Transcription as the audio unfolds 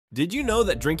Did you know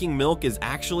that drinking milk is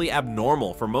actually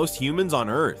abnormal for most humans on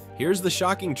Earth? Here's the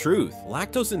shocking truth.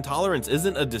 Lactose intolerance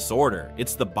isn't a disorder,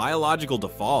 it's the biological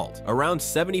default. Around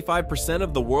 75%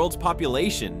 of the world's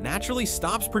population naturally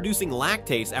stops producing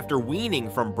lactase after weaning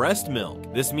from breast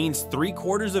milk. This means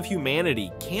 3/4 of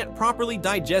humanity can't properly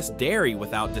digest dairy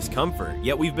without discomfort.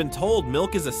 Yet we've been told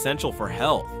milk is essential for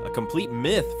health, a complete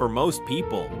myth for most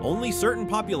people. Only certain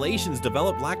populations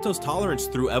develop lactose tolerance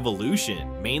through evolution,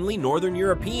 mainly Northern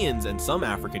Europeans and some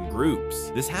African groups.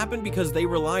 This happened because they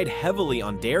relied heavily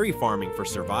on dairy farming for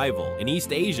survival. In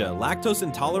East Asia, lactose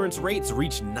intolerance rates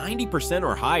reach 90%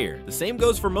 or higher. The same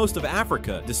goes for most of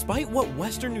Africa, despite what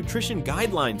Western nutrition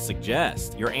guidelines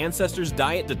suggest. Your ancestors'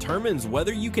 diet determines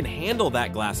whether you can handle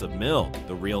that glass of milk.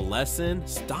 The real lesson?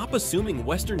 Stop assuming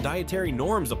Western dietary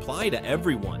norms apply to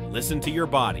everyone. Listen to your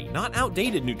body, not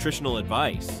outdated nutritional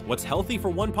advice. What's healthy for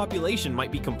one population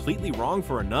might be completely wrong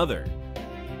for another.